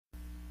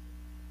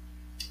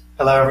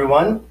Hello,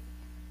 everyone.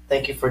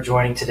 Thank you for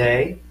joining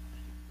today.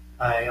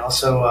 I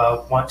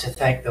also want to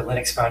thank the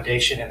Linux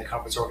Foundation and the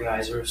conference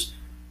organizers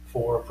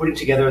for putting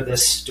together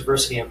this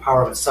Diversity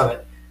Empowerment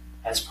Summit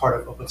as part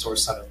of Open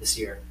Source Summit this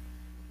year.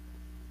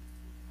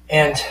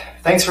 And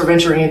thanks for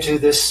venturing into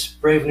this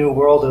brave new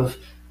world of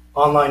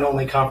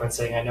online-only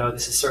conferencing. I know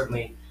this is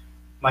certainly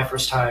my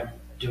first time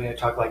doing a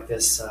talk like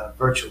this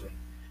virtually.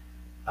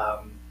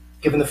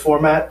 Given the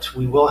format,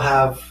 we will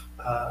have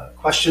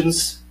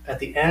questions at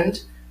the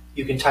end.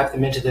 You can type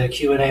them into the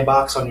Q&A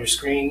box on your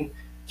screen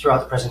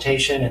throughout the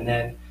presentation, and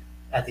then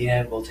at the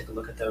end we'll take a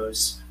look at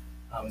those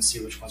and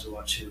see which ones we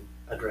want to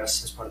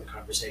address as part of the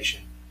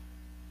conversation.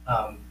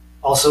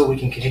 Also, we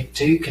can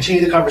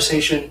continue the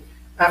conversation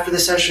after the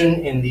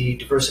session in the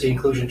Diversity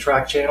Inclusion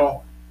Track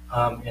channel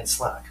in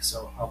Slack,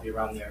 so I'll be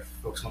around there if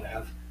folks want to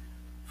have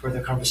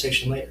further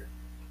conversation later.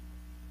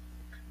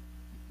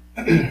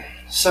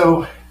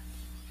 So,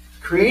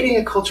 creating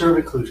a culture of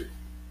inclusion.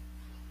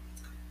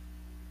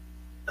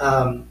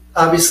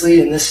 Obviously,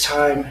 in this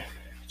time,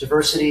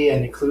 diversity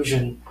and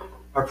inclusion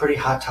are pretty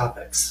hot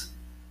topics.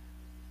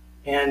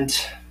 And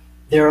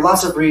there are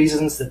lots of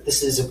reasons that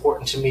this is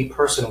important to me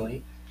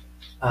personally.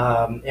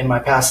 In my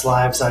past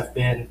lives, I've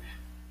been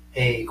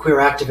a queer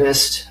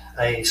activist,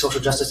 a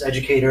social justice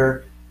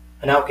educator,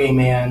 an out gay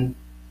man,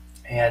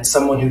 and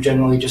someone who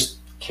generally just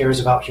cares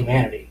about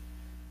humanity.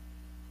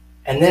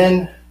 And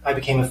then I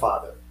became a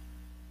father.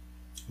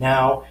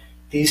 Now,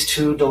 these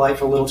two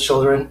delightful little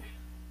children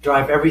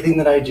drive everything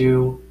that I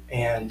do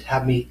and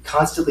have me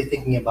constantly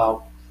thinking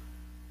about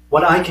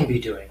what I can be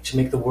doing to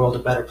make the world a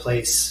better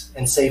place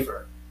and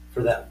safer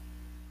for them.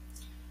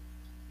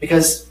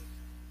 Because,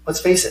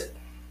 let's face it,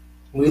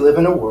 we live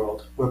in a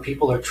world where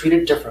people are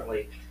treated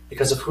differently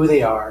because of who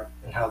they are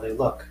and how they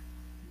look.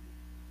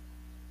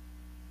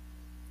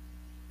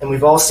 And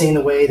we've all seen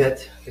the way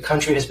that the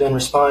country has been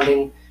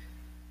responding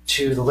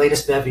to the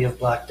latest bevy of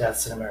Black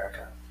deaths in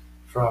America,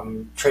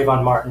 from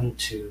Trayvon Martin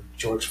to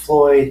George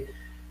Floyd,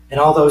 and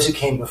all those who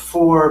came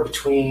before,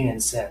 between,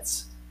 and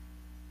since.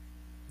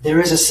 There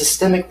is a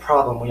systemic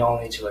problem we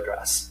all need to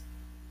address.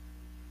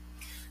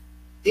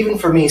 Even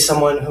for me,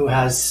 someone who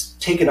has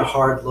taken a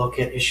hard look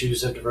at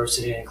issues of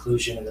diversity and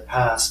inclusion in the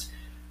past,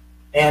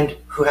 and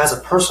who has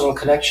a personal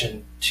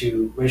connection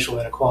to racial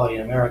inequality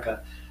in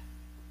America,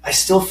 I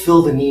still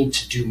feel the need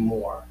to do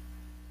more,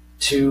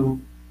 to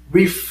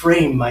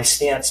reframe my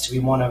stance to be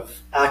one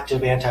of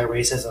active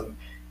anti-racism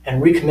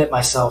and recommit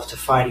myself to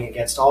fighting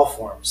against all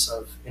forms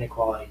of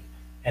inequality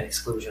and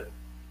exclusion.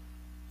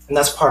 And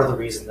that's part of the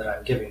reason that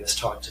I'm giving this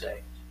talk today.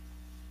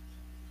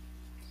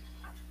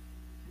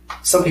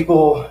 Some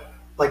people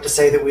like to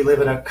say that we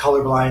live in a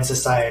colorblind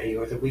society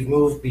or that we've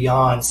moved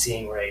beyond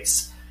seeing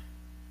race.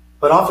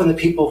 But often the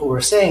people who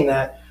are saying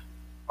that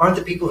aren't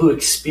the people who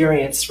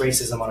experience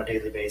racism on a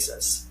daily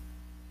basis.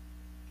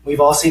 We've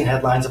all seen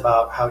headlines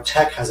about how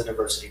tech has a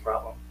diversity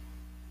problem.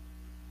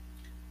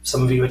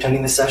 Some of you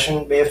attending this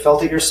session may have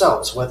felt it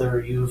yourselves,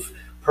 whether you've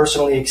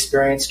personally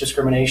experienced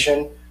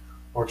discrimination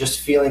or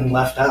just feeling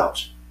left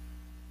out.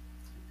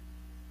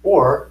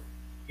 Or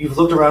you've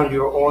looked around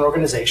your own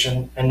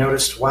organization and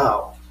noticed,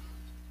 wow,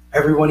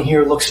 everyone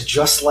here looks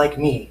just like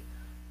me.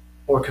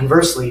 Or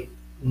conversely,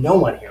 no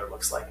one here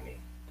looks like me.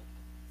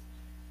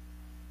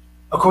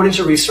 According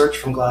to research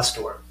from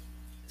Glassdoor,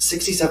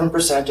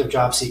 67% of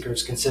job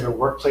seekers consider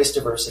workplace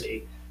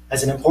diversity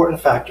as an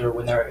important factor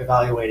when they're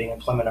evaluating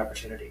employment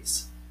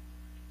opportunities.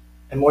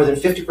 And more than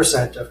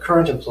 50% of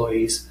current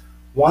employees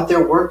want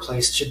their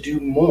workplace to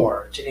do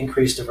more to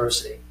increase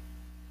diversity.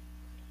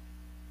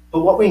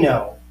 But what we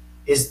know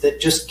is that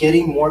just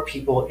getting more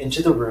people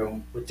into the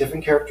room with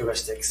different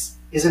characteristics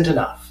isn't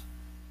enough.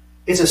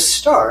 It's a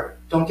start,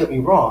 don't get me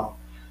wrong,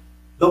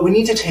 but we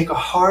need to take a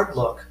hard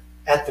look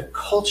at the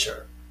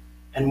culture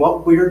and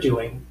what we're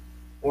doing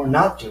or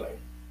not doing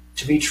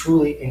to be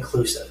truly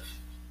inclusive.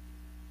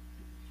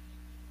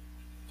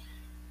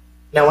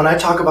 Now, when I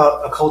talk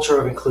about a culture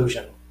of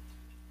inclusion,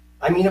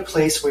 I mean a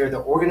place where the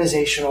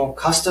organizational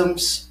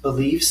customs,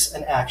 beliefs,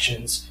 and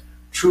actions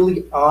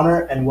truly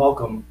honor and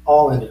welcome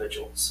all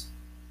individuals,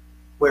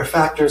 where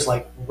factors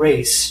like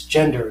race,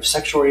 gender,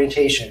 sexual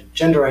orientation,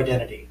 gender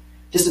identity,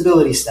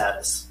 disability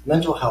status,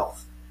 mental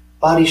health,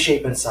 body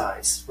shape and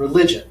size,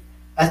 religion,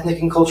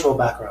 ethnic and cultural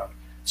background,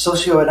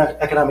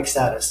 socioeconomic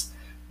status,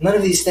 none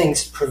of these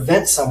things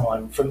prevent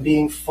someone from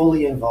being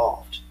fully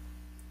involved.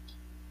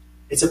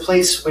 It's a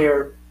place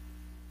where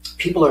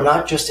people are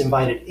not just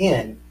invited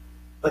in,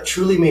 but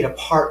truly made a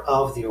part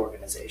of the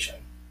organization.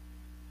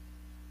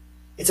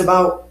 It's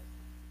about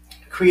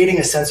creating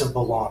a sense of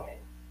belonging.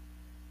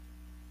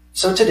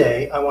 So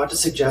today, I want to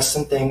suggest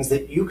some things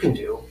that you can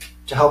do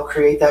to help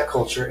create that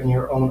culture in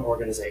your own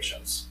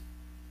organizations.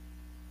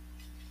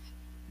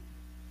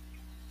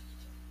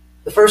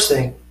 The first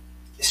thing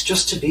is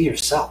just to be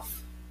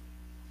yourself.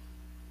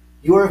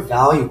 You are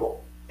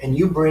valuable, and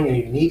you bring a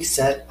unique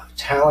set of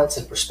talents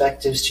and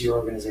perspectives to your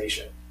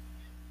organization.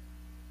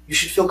 You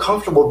should feel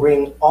comfortable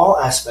bringing all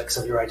aspects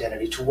of your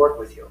identity to work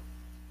with you.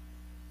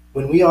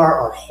 When we are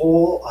our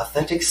whole,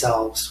 authentic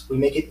selves, we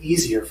make it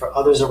easier for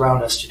others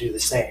around us to do the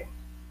same.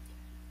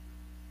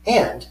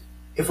 And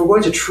if we're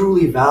going to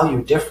truly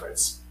value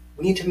difference,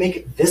 we need to make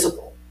it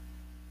visible.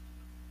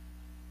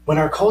 When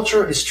our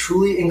culture is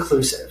truly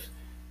inclusive,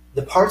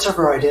 the parts of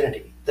our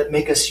identity that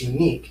make us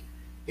unique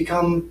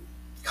become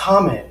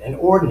common and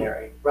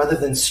ordinary rather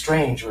than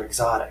strange or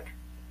exotic.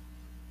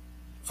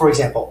 For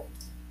example,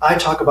 I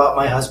talk about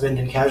my husband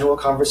in casual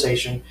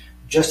conversation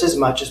just as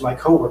much as my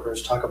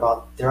coworkers talk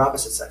about their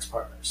opposite sex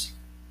partners.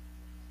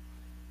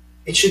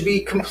 It should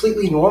be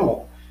completely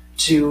normal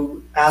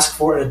to ask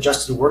for an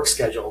adjusted work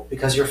schedule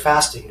because you're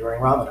fasting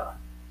during Ramadan,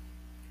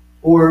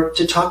 or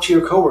to talk to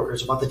your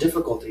coworkers about the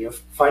difficulty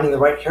of finding the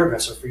right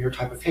hairdresser for your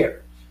type of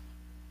hair.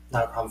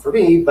 Not a problem for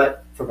me,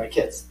 but for my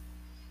kids.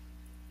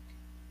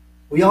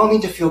 We all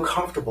need to feel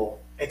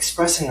comfortable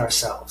expressing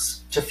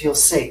ourselves, to feel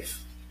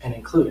safe and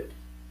included.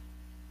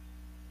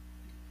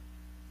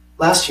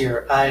 Last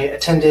year, I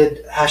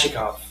attended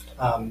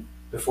HashiConf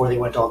before they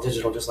went all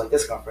digital, just like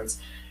this conference.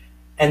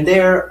 And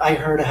there, I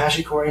heard a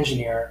HashiCorp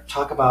engineer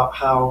talk about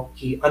how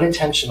he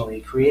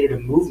unintentionally created a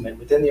movement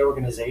within the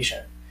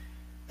organization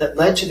that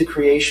led to the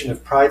creation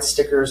of pride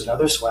stickers and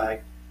other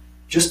swag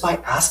just by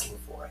asking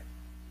for it.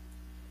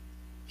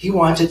 He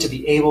wanted to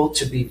be able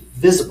to be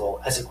visible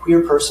as a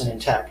queer person in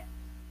tech,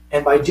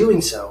 and by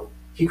doing so,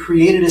 he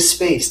created a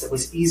space that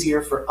was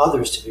easier for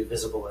others to be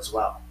visible as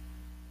well.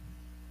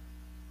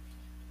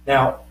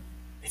 Now,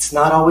 it's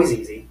not always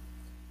easy,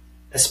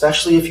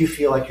 especially if you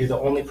feel like you're the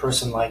only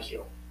person like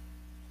you.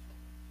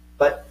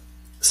 But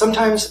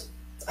sometimes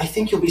I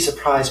think you'll be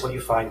surprised what you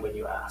find when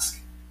you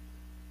ask.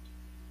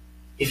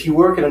 If you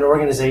work in an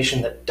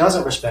organization that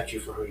doesn't respect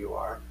you for who you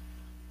are,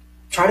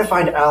 try to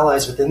find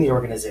allies within the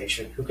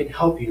organization who can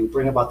help you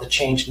bring about the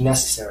change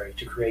necessary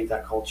to create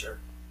that culture.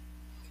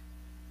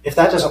 If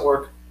that doesn't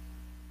work,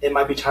 it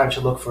might be time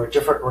to look for a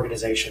different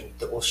organization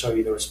that will show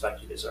you the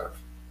respect you deserve.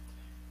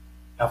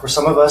 Now, for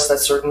some of us,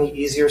 that's certainly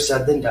easier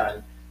said than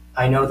done.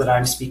 I know that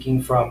I'm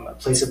speaking from a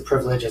place of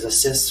privilege as a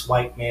cis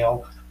white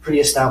male, pretty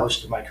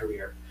established in my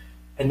career,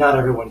 and not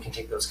everyone can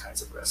take those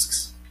kinds of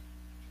risks.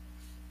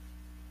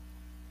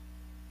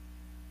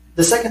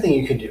 The second thing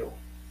you can do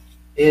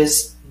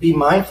is be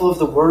mindful of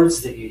the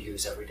words that you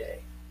use every day.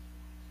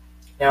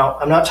 Now,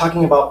 I'm not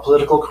talking about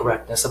political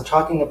correctness. I'm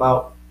talking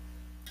about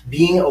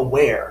being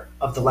aware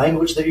of the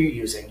language that you're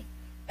using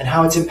and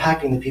how it's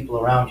impacting the people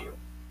around you.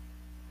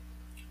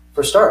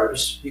 For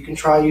starters, you can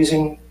try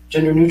using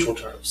gender-neutral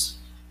terms.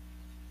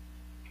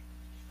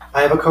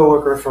 I have a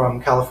coworker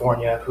from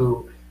California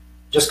who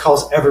just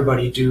calls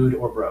everybody dude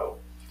or bro.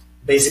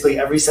 Basically,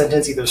 every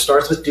sentence either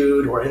starts with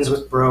dude or ends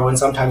with bro, and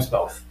sometimes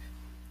both.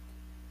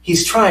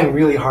 He's trying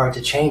really hard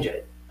to change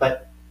it,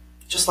 but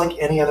just like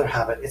any other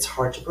habit, it's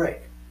hard to break.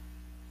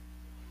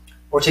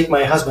 Or take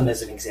my husband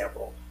as an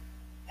example.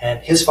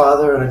 And his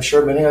father, and I'm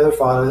sure many other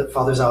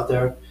fathers out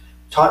there,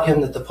 taught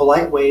him that the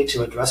polite way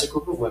to address a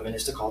group of women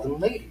is to call them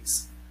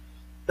ladies.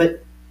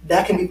 But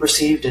that can be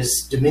perceived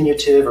as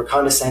diminutive or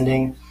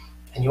condescending,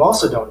 and you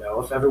also don't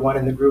know if everyone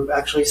in the group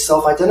actually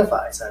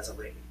self-identifies as a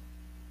lady.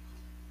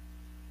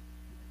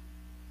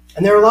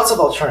 And there are lots of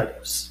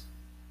alternatives,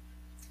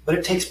 but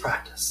it takes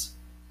practice.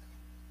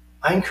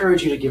 I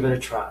encourage you to give it a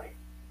try,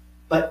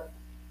 but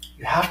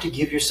you have to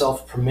give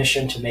yourself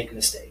permission to make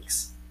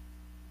mistakes.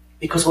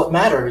 Because what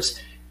matters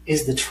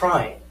is the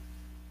trying,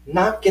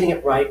 not getting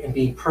it right and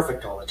being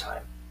perfect all the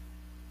time.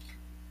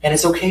 And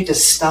it's okay to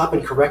stop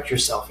and correct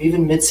yourself,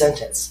 even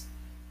mid-sentence,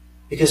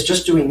 because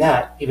just doing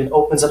that even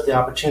opens up the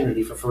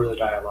opportunity for further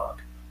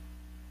dialogue.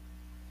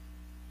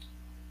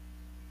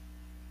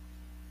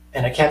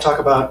 And I can't talk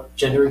about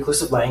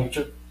gender-inclusive language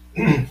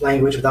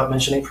without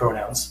mentioning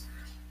pronouns.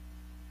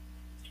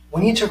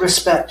 We need to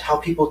respect how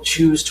people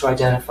choose to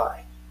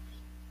identify.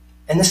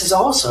 And this is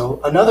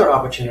also another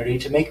opportunity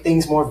to make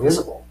things more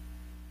visible.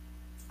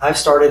 I've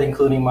started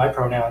including my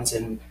pronouns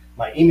in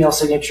my email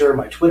signature,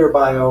 my Twitter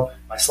bio,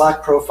 my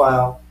Slack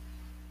profile.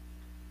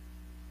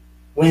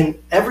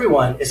 When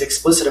everyone is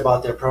explicit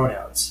about their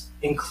pronouns,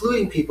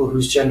 including people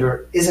whose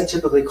gender isn't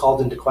typically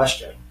called into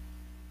question,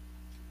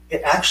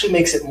 it actually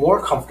makes it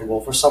more comfortable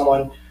for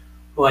someone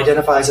who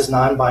identifies as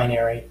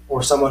non-binary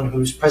or someone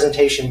whose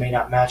presentation may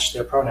not match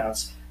their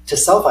pronouns to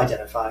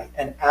self-identify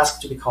and ask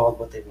to be called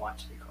what they want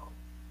to be called.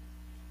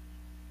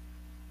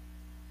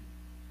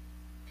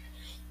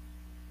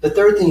 The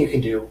third thing you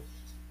can do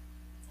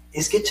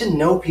is get to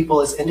know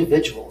people as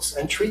individuals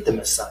and treat them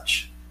as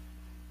such.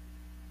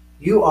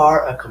 You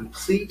are a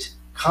complete,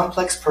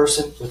 complex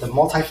person with a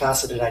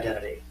multifaceted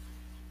identity,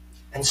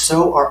 and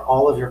so are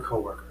all of your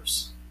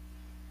coworkers.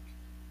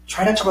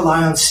 Try not to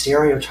rely on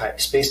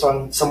stereotypes based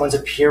on someone's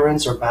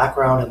appearance or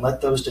background and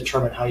let those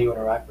determine how you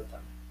interact with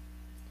them.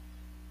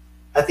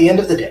 At the end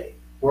of the day,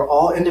 we're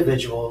all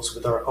individuals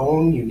with our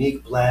own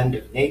unique blend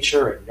of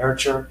nature and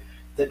nurture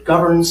that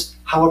governs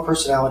how our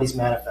personalities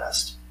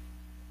manifest.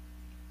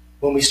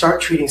 When we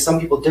start treating some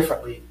people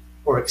differently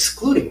or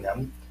excluding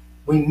them,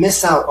 we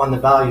miss out on the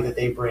value that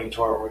they bring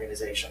to our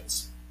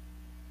organizations.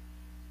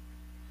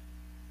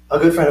 A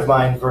good friend of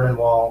mine, Vernon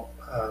Wall,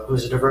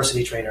 who's a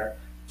diversity trainer,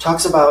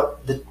 talks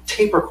about the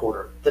tape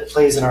recorder that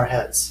plays in our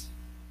heads.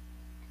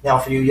 Now,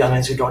 for you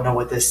youngins who don't know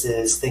what this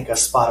is, think a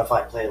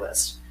Spotify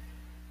playlist.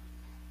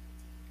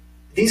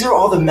 These are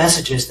all the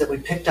messages that we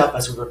picked up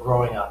as we were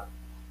growing up,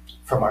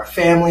 from our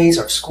families,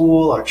 our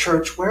school, our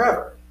church,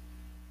 wherever.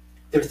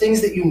 They're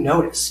things that you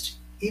noticed,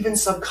 even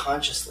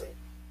subconsciously.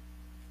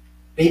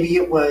 Maybe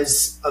it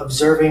was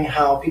observing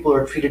how people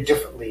are treated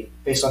differently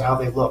based on how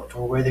they looked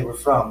or where they were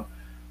from,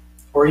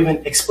 or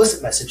even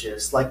explicit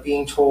messages like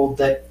being told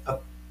that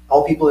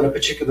all people in a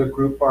particular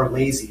group are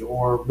lazy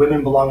or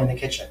women belong in the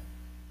kitchen.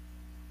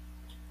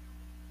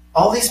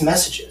 All these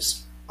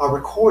messages are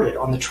recorded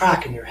on the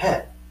track in your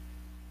head,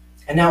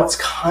 and now it's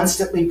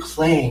constantly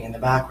playing in the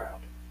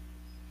background.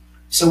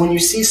 So when you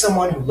see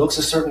someone who looks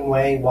a certain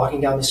way walking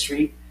down the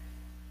street,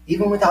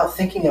 even without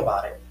thinking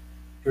about it,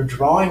 you're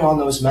drawing on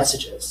those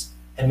messages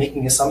and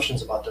making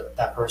assumptions about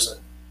that person.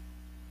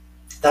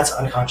 That's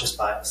unconscious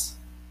bias.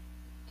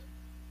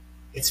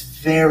 It's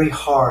very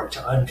hard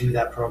to undo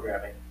that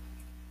programming.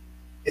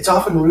 It's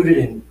often rooted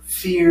in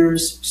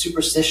fears,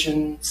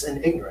 superstitions,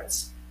 and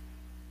ignorance.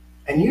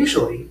 And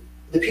usually,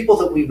 the people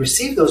that we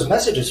receive those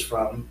messages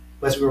from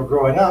as we were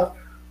growing up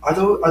are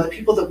the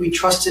people that we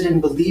trusted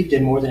and believed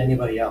in more than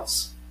anybody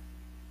else.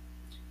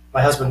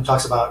 My husband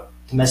talks about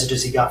the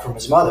messages he got from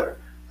his mother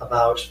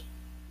about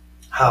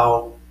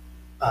how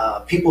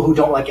people who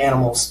don't like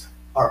animals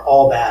are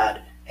all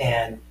bad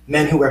and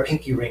men who wear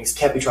pinky rings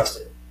can't be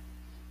trusted.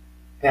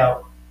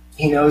 Now,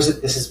 he knows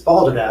that this is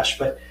balderdash,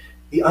 but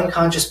the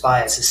unconscious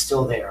bias is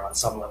still there on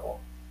some level.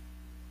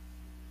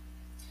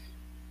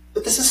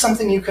 But this is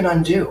something you can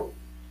undo.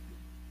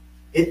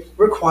 It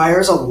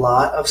requires a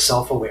lot of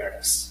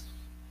self-awareness.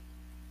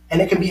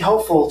 And it can be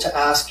helpful to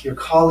ask your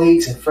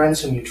colleagues and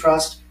friends whom you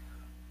trust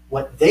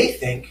what they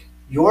think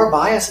your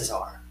biases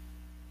are.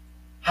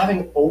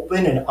 Having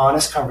open and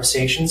honest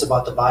conversations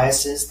about the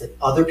biases that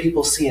other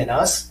people see in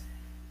us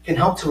can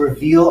help to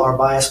reveal our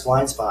bias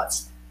blind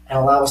spots and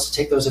allow us to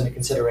take those into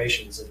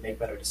considerations and make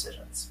better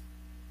decisions.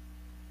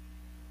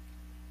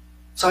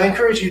 So I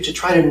encourage you to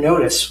try to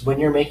notice when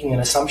you're making an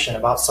assumption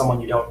about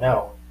someone you don't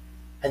know,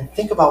 and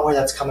think about where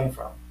that's coming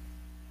from.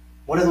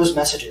 What are those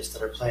messages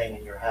that are playing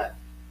in your head?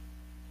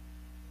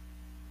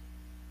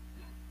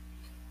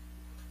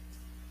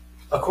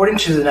 According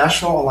to the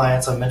National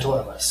Alliance on Mental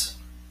Illness,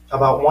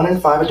 about 1 in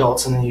 5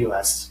 adults in the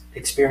US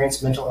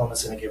experience mental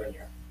illness in a given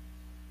year.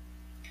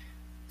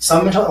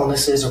 Some mental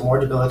illnesses are more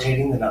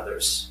debilitating than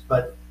others,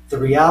 but the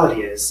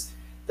reality is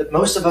that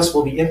most of us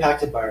will be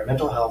impacted by our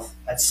mental health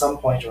at some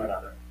point or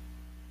another.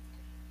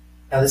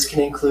 Now, this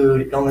can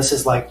include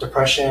illnesses like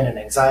depression and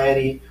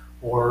anxiety,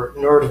 or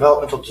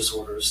neurodevelopmental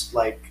disorders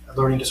like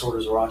learning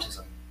disorders or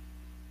autism.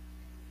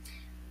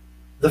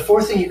 The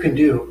fourth thing you can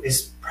do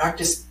is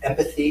practice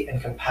empathy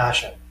and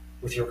compassion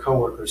with your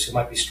coworkers who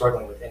might be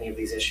struggling with any of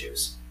these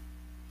issues.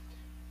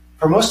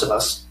 For most of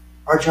us,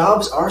 our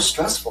jobs are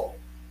stressful,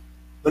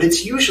 but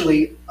it's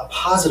usually a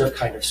positive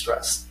kind of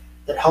stress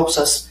that helps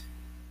us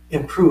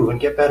improve and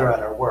get better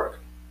at our work.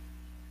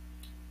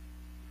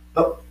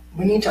 But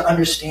we need to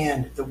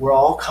understand that we're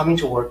all coming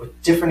to work with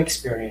different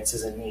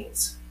experiences and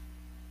needs.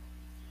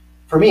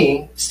 For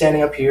me,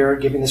 standing up here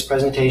giving this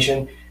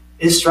presentation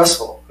is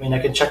stressful. I mean, I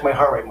can check my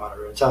heart rate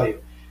monitor and tell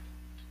you.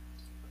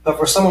 But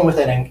for someone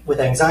with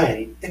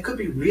anxiety, it could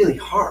be really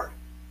hard.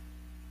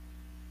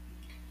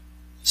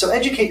 So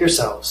educate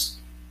yourselves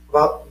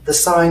about the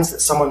signs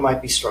that someone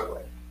might be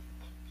struggling.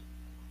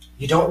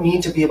 You don't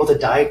need to be able to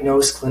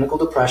diagnose clinical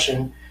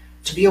depression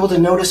to be able to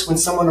notice when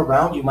someone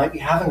around you might be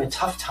having a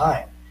tough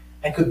time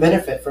and could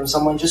benefit from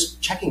someone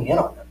just checking in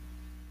on them.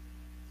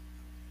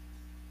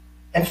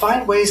 And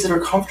find ways that are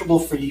comfortable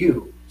for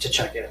you to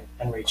check in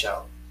and reach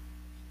out.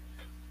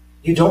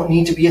 You don't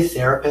need to be a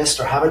therapist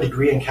or have a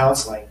degree in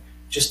counseling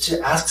just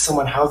to ask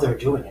someone how they're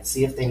doing and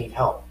see if they need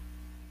help.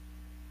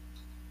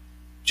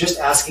 Just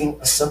asking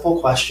a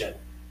simple question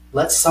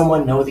lets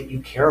someone know that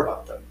you care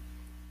about them.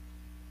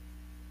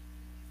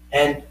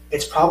 And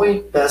it's probably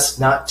best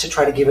not to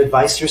try to give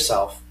advice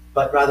yourself,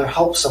 but rather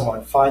help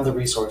someone find the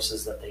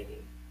resources that they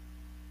need.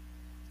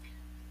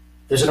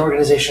 There's an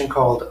organization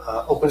called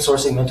Open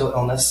Sourcing Mental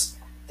Illness.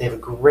 They have a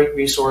great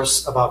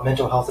resource about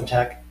mental health and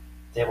tech.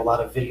 They have a lot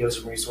of videos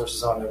and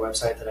resources on their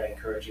website that I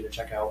encourage you to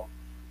check out.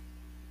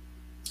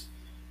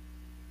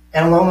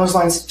 And along those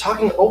lines,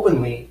 talking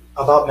openly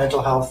about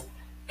mental health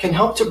can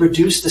help to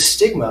reduce the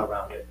stigma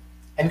around it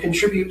and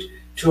contribute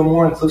to a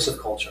more inclusive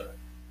culture.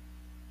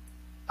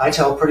 I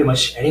tell pretty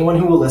much anyone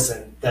who will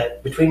listen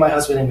that between my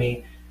husband and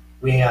me,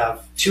 we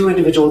have 2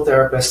 individual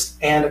therapists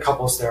and a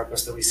couples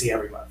therapist that we see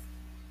every month.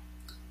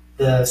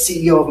 The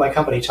CEO of my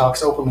company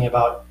talks openly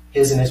about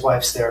his and his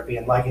wife's therapy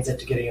and likens it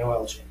to getting an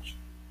oil change.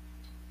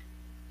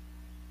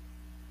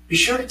 Be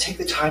sure to take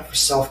the time for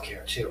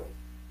self-care too.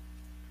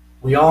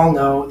 We all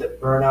know that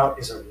burnout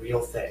is a real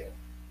thing.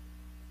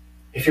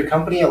 If your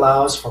company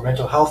allows for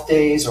mental health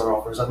days or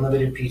offers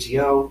unlimited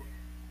PTO,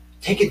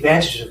 take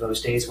advantage of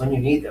those days when you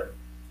need them,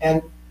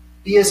 and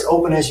be as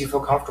open as you feel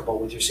comfortable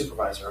with your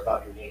supervisor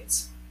about your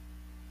needs.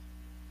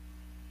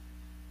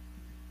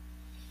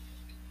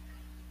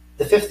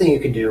 The fifth thing you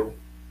can do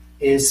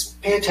is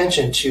pay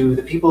attention to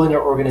the people in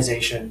your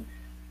organization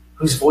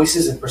whose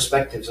voices and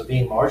perspectives are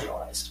being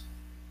marginalized.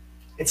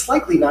 It's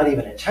likely not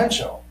even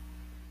intentional.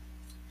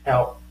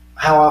 Now,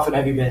 how often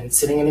have you been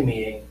sitting in a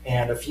meeting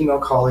and a female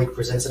colleague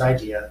presents an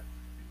idea,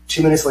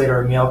 2 minutes later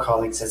a male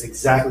colleague says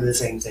exactly the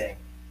same thing?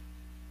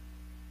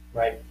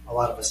 Right? A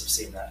lot of us have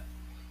seen that.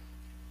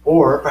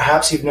 Or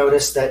perhaps you've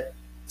noticed that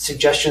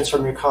suggestions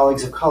from your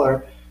colleagues of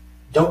color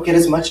don't get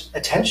as much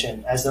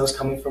attention as those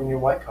coming from your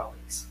white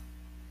colleagues.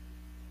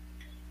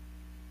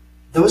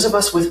 Those of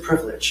us with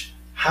privilege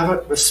have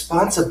a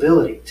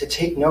responsibility to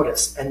take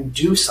notice and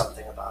do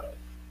something about it.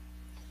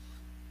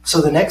 So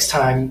the next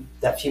time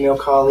that female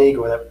colleague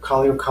or that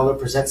colleague of color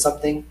presents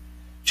something,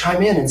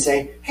 chime in and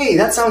say, hey,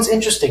 that sounds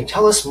interesting,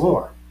 tell us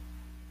more.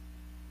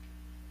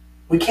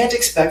 We can't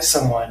expect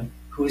someone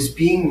who is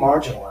being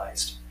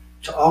marginalized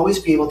to always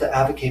be able to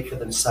advocate for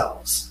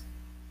themselves.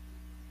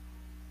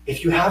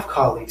 If you have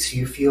colleagues who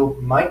you feel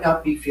might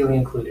not be feeling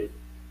included,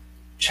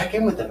 check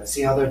in with them and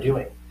see how they're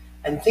doing,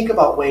 and think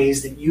about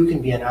ways that you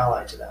can be an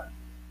ally to them.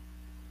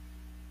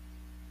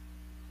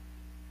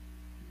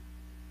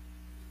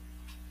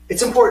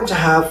 It's important to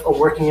have a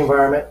working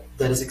environment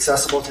that is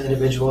accessible to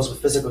individuals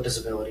with physical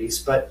disabilities,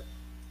 but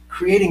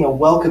creating a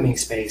welcoming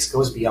space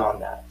goes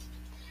beyond that.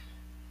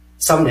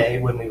 Someday,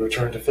 when we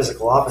return to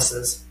physical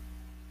offices,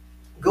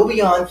 go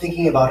beyond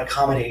thinking about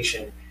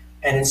accommodation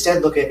and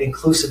instead look at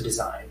inclusive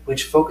design,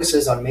 which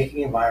focuses on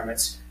making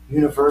environments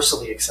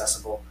universally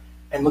accessible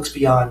and looks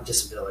beyond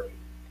disability.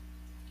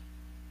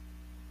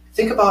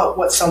 Think about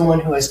what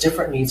someone who has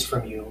different needs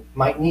from you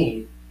might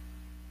need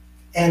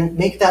and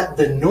make that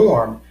the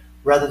norm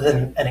rather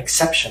than an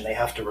exception they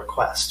have to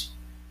request.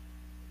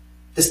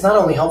 This not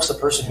only helps the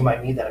person who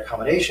might need that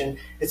accommodation,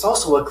 it's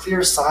also a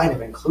clear sign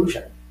of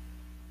inclusion.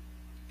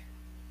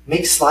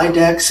 Make slide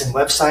decks and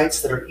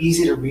websites that are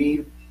easy to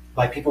read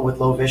by people with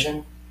low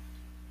vision.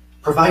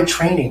 Provide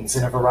trainings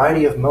in a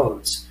variety of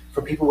modes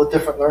for people with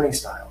different learning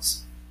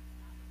styles.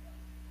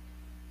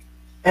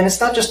 And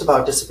it's not just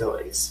about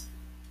disabilities.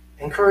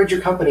 Encourage your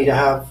company to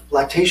have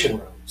lactation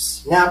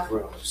rooms, nap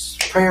rooms,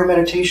 prayer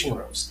meditation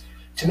rooms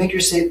to make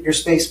your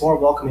space more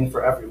welcoming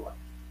for everyone.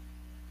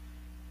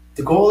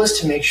 The goal is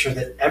to make sure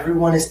that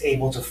everyone is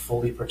able to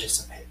fully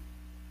participate.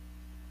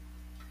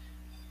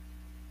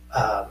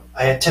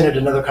 I attended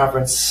another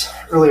conference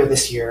earlier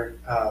this year,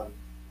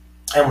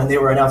 and when they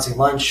were announcing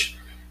lunch,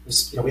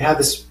 we had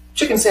this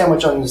chicken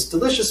sandwich on this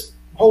delicious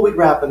whole wheat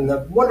wrap and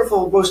the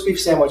wonderful roast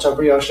beef sandwich on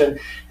brioche, and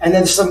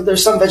then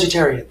there's some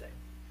vegetarian thing.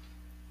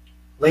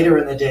 Later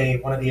in the day,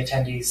 one of the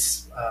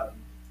attendees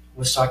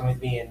was talking with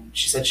me, and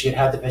she said she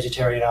had the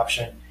vegetarian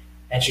option,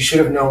 and she should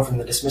have known from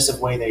the dismissive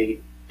way they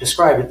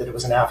described it that it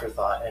was an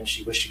afterthought, and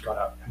she wished she'd gone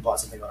out and bought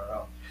something on her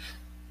own.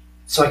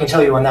 So I can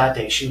tell you on that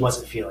day, she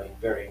wasn't feeling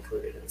very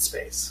included in the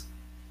space.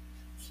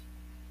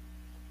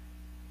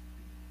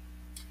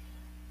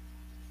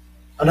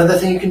 Another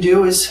thing you can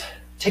do is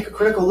take a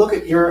critical look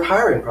at your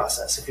hiring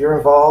process. If you're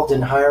involved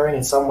in hiring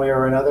in some way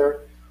or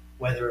another,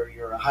 whether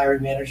you're a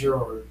hiring manager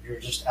or you're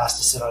just asked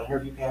to sit on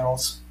interview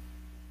panels,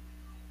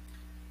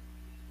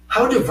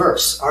 how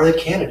diverse are the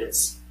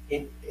candidates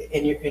in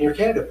your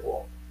candidate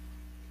pool?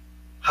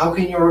 How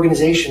can your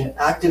organization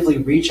actively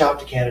reach out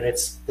to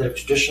candidates that have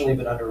traditionally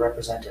been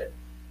underrepresented?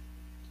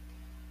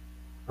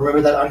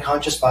 Remember that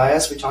unconscious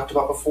bias we talked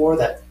about before,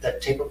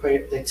 that tape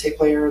player,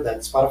 that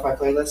Spotify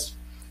playlist?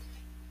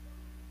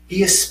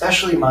 Be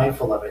especially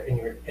mindful of it in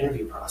your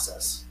interview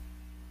process.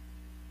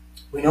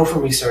 We know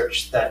from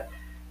research that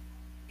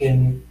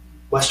in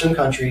Western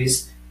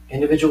countries,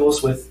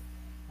 individuals with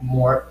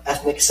more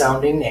ethnic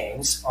sounding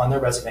names on their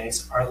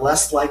resumes are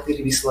less likely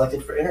to be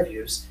selected for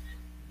interviews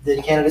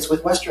than candidates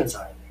with Western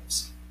sounding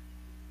names.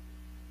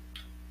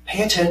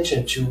 Pay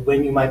attention to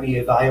when you might be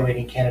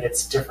evaluating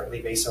candidates differently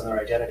based on their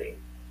identity.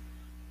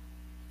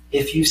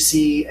 If you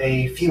see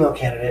a female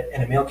candidate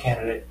and a male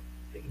candidate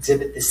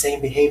exhibit the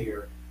same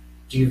behavior,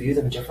 do you view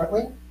them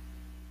differently?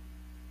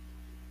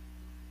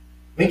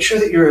 Make sure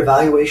that your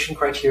evaluation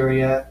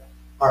criteria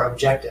are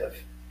objective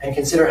and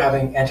consider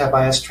having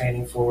anti-bias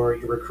training for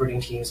your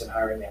recruiting teams and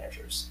hiring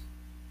managers.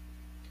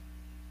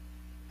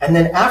 And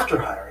then after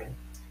hiring,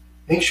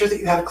 make sure that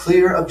you have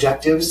clear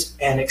objectives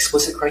and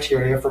explicit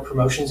criteria for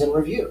promotions and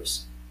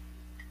reviews.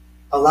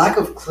 A lack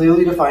of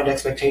clearly defined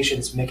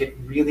expectations make it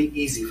really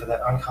easy for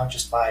that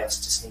unconscious bias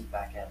to sneak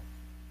back in.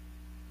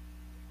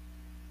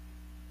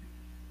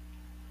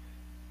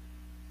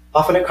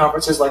 Often at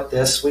conferences like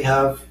this, we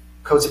have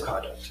codes of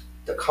conduct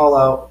that call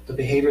out the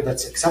behavior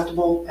that's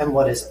acceptable and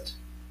what isn't.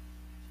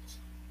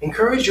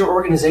 Encourage your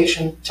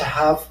organization to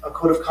have a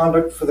code of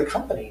conduct for the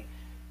company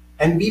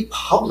and be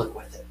public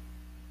with it.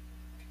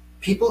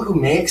 People who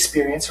may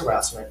experience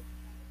harassment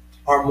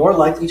are more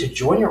likely to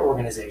join your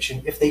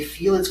organization if they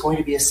feel it's going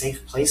to be a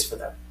safe place for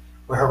them,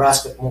 where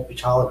harassment won't be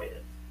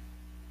tolerated.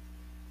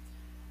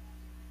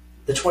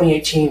 The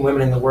 2018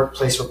 Women in the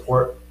Workplace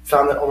report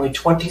found that only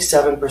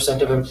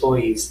 27% of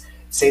employees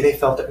say they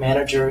felt that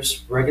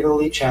managers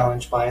regularly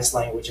challenge biased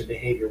language and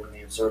behavior when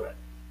they observe it.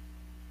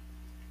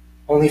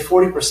 Only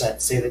 40%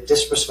 say that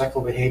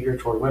disrespectful behavior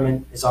toward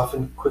women is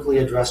often quickly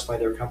addressed by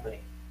their company.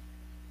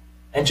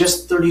 And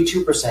just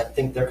 32%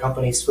 think their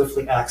company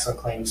swiftly acts on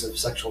claims of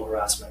sexual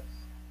harassment.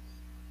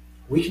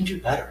 We can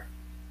do better.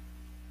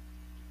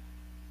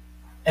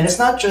 And it's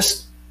not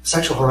just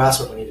sexual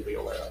harassment we need to be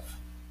aware of.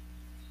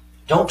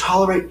 Don't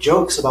tolerate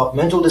jokes about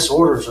mental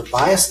disorders or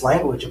biased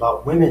language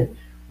about women,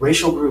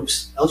 racial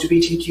groups,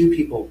 LGBTQ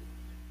people,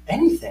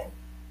 anything.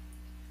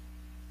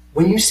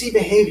 When you see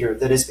behavior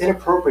that is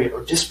inappropriate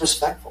or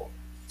disrespectful,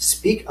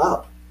 speak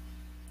up.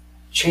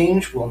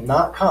 Change will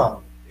not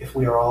come if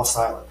we are all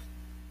silent.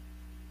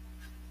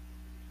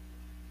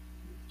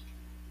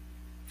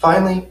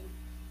 Finally,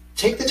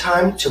 take the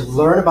time to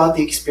learn about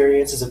the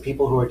experiences of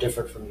people who are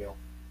different from you.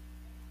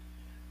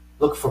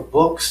 Look for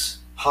books,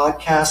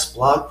 podcasts,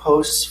 blog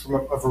posts from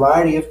a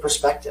variety of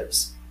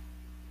perspectives.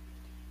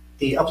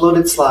 The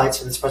uploaded slides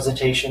for this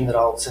presentation that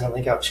I'll send a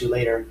link out to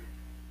later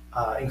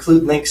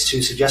include links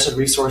to suggested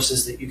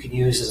resources that you can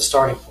use as a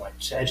starting point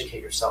to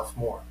educate yourself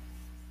more.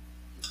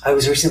 I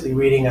was recently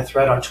reading a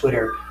thread on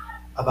Twitter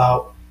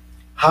about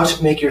how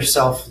to make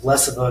yourself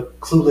less of a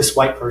clueless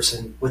white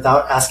person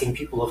without asking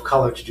people of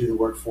color to do the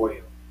work for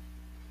you.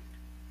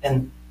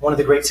 And one of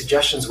the great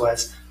suggestions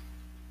was,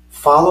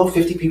 follow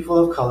 50 people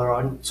of color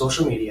on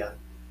social media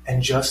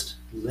and just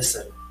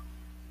listen.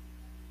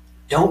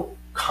 Don't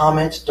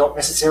comment, don't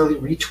necessarily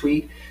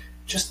retweet,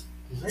 just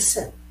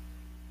listen.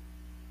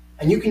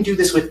 And you can do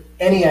this with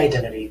any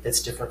identity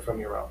that's different from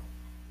your own.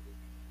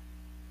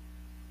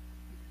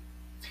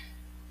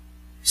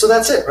 So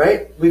that's it,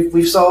 right?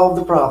 We've solved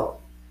the problem.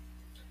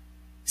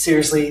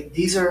 Seriously,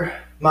 these are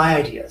my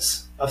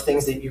ideas of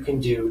things that you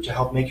can do to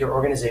help make your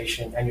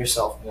organization and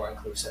yourself more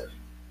inclusive.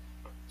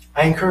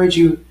 I encourage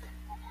you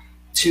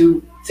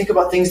to think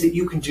about things that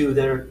you can do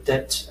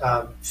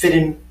that fit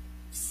in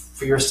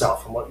for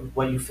yourself and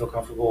what you feel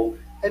comfortable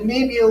and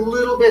maybe a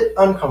little bit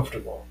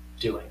uncomfortable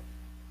doing.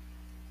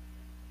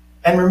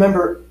 And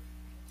remember,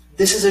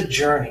 this is a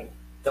journey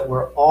that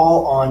we're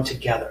all on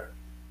together.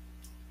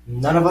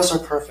 None of us are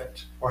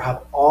perfect or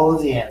have all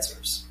of the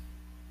answers.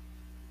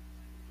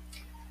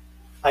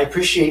 I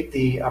appreciate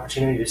the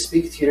opportunity to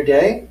speak to you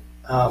today.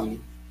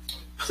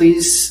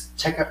 Please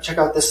check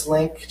out this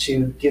link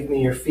to give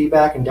me your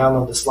feedback and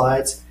download the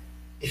slides.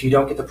 If you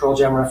don't get the Pearl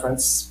Jam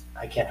reference,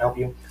 I can't help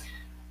you.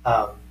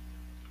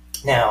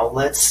 Now,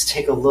 let's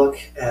take a look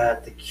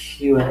at the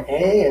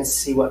Q&A and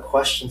see what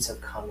questions have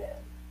come in.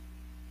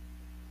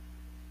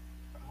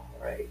 All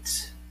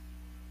right.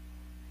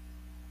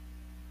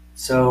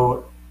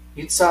 So,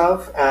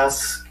 Yutsav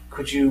asks,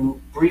 could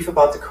you brief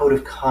about the code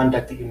of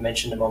conduct that you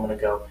mentioned a moment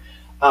ago?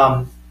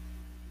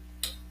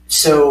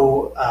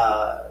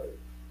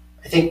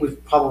 I think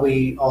we've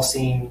probably all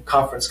seen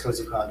conference codes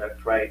of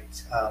conduct, right?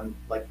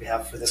 Like we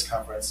have for this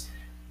conference,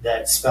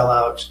 that spell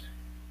out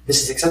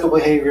this is acceptable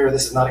behavior,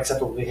 this is not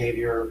acceptable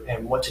behavior,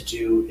 and what to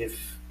do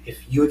if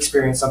you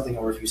experience something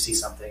or if you see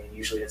something. And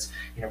usually it's,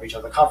 reach out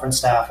to the conference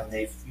staff, and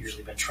they've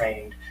usually been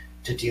trained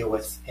to deal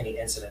with any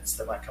incidents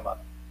that might come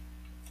up.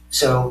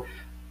 So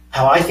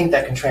how I think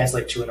that can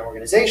translate to an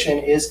organization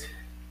is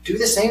do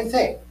the same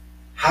thing.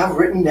 Have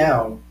written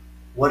down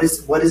what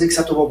is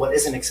acceptable, what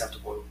isn't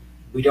acceptable.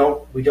 We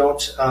don't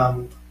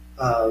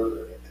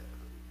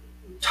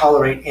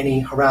tolerate any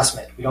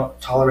harassment. We don't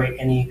tolerate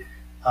any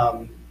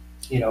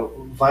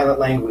violent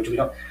language. We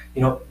don't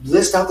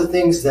list out the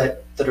things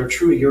that are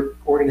true to your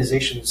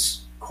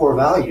organization's core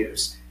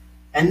values,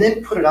 and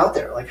then put it out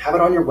there. Like, have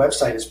it on your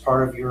website as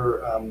part of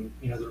your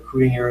the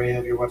recruiting area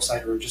of your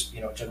website, or just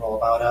general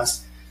about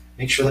us.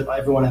 Make sure that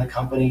everyone in the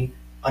company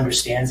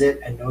understands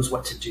it and knows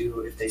what to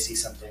do if they see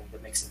something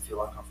that makes them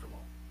feel uncomfortable.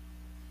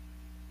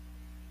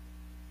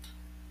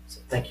 So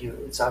thank you,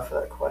 Utsav, for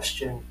that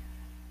question.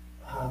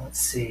 Let's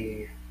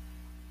see.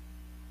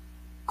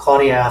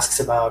 Claudia asks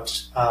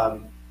about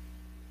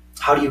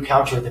how do you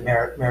counter the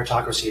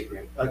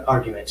meritocracy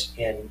argument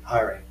in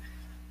hiring,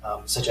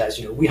 such as,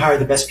 we hire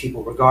the best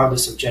people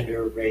regardless of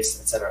gender, race,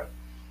 etc.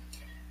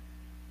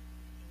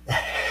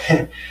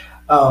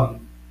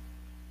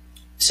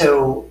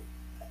 So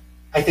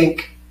I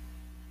think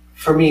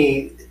for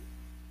me,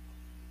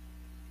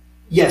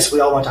 yes, we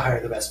all want to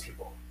hire the best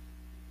people.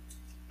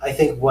 I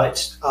think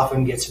what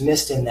often gets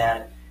missed in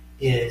that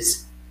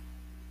is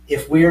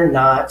if we're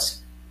not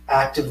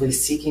actively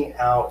seeking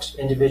out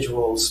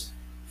individuals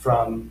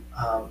from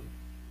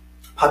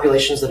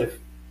populations that have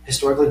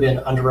historically been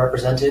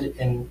underrepresented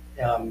in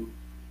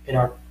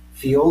our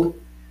field,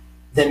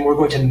 then we're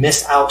going to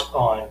miss out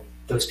on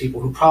those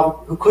people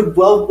who could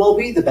well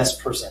be the best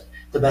person,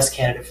 the best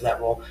candidate for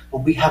that role, but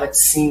we haven't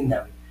seen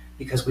them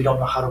because we don't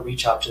know how to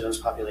reach out to those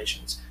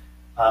populations.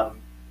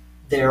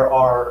 There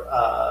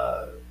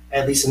are,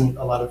 at least in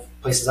a lot of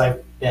places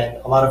I've been,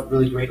 a lot of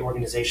really great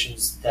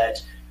organizations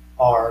that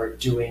are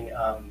doing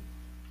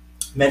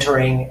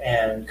mentoring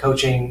and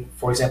coaching,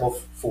 for example,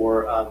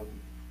 for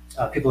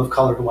people of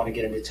color who want to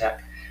get into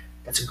tech.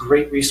 That's a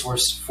great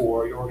resource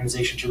for your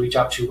organization to reach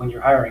out to when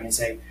you're hiring and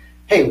say,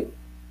 hey,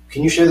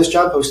 can you share this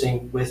job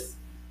posting with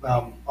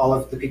all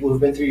of the people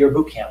who've been through your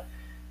boot camp,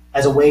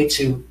 as a way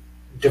to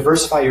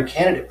diversify your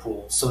candidate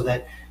pool so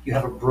that you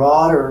have a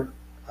broader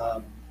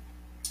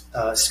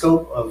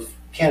scope of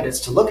candidates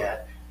to look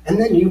at. And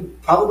then you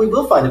probably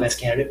will find the best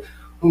candidate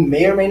who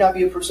may or may not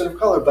be a person of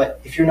color, but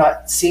if you're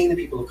not seeing the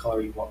people of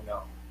color, you won't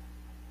know.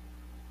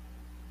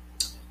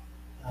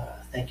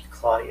 Thank you,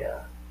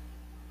 Claudia.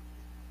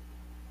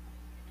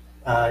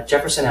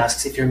 Jefferson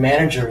asks, if your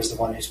manager is the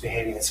one who's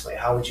behaving this way,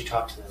 how would you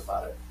talk to them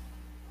about it?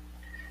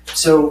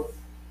 So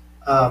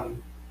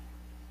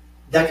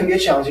that can be a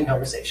challenging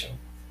conversation,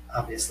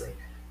 obviously.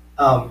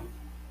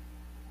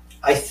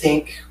 I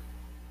think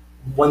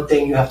one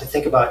thing you have to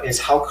think about is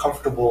how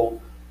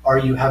comfortable are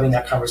you having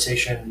that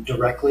conversation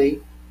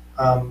directly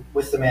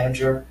with the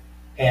manager,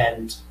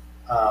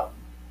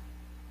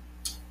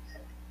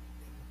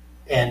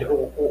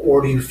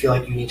 or do you feel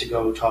like you need to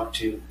go talk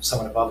to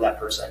someone above that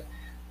person?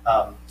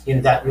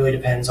 That really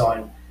depends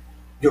on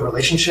your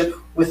relationship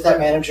with that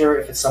manager.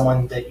 If it's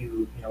someone that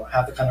you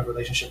have the kind of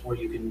relationship where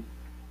you can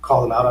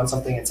call them out on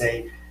something and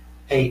say,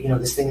 hey,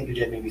 this thing that you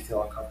did made me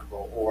feel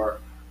uncomfortable. Or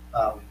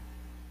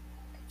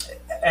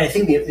I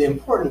think the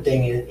important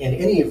thing in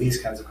any of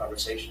these kinds of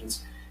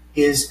conversations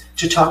is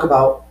to talk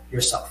about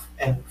yourself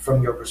and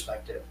from your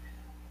perspective.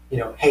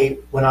 Hey,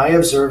 when I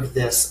observed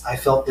this, I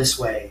felt this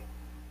way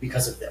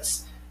because of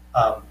this.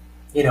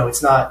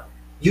 It's not,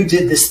 you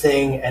did this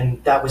thing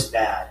and that was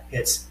bad.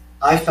 It's,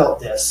 I felt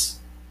this,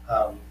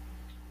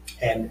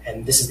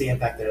 and this is the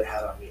impact that it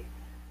had on me.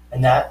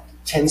 And that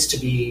tends to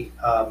be,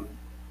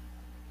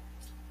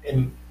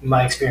 in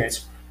my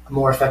experience, a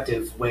more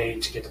effective way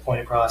to get the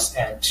point across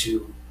and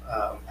to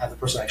have the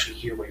person actually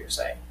hear what you're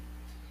saying.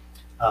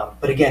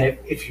 But again,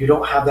 if you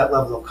don't have that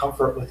level of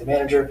comfort with the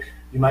manager,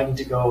 you might need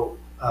to go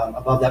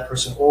above that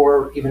person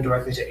or even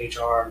directly to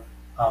HR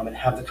and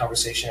have the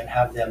conversation and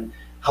have them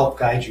help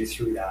guide you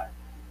through that.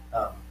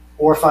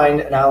 Or find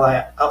an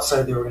ally outside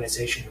of the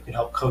organization who can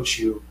help coach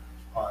you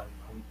on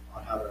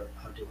how to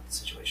deal with a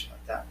situation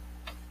like that.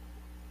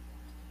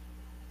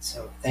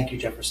 So thank you,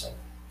 Jefferson.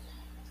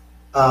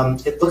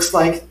 It looks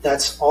like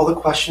that's all the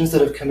questions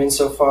that have come in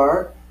so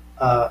far.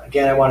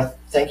 Again, I want to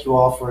thank you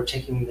all for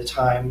taking the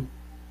time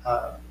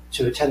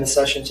to attend the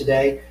session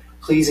today.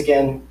 Please,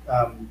 again,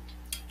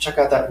 check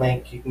out that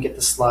link. You can get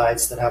the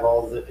slides that have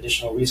all the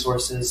additional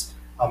resources.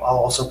 I'll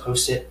also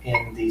post it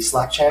in the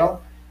Slack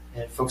channel.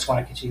 And if folks want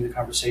to continue the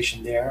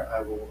conversation there, I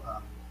will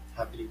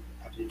happy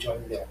to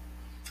join you there.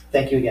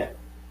 Thank you again.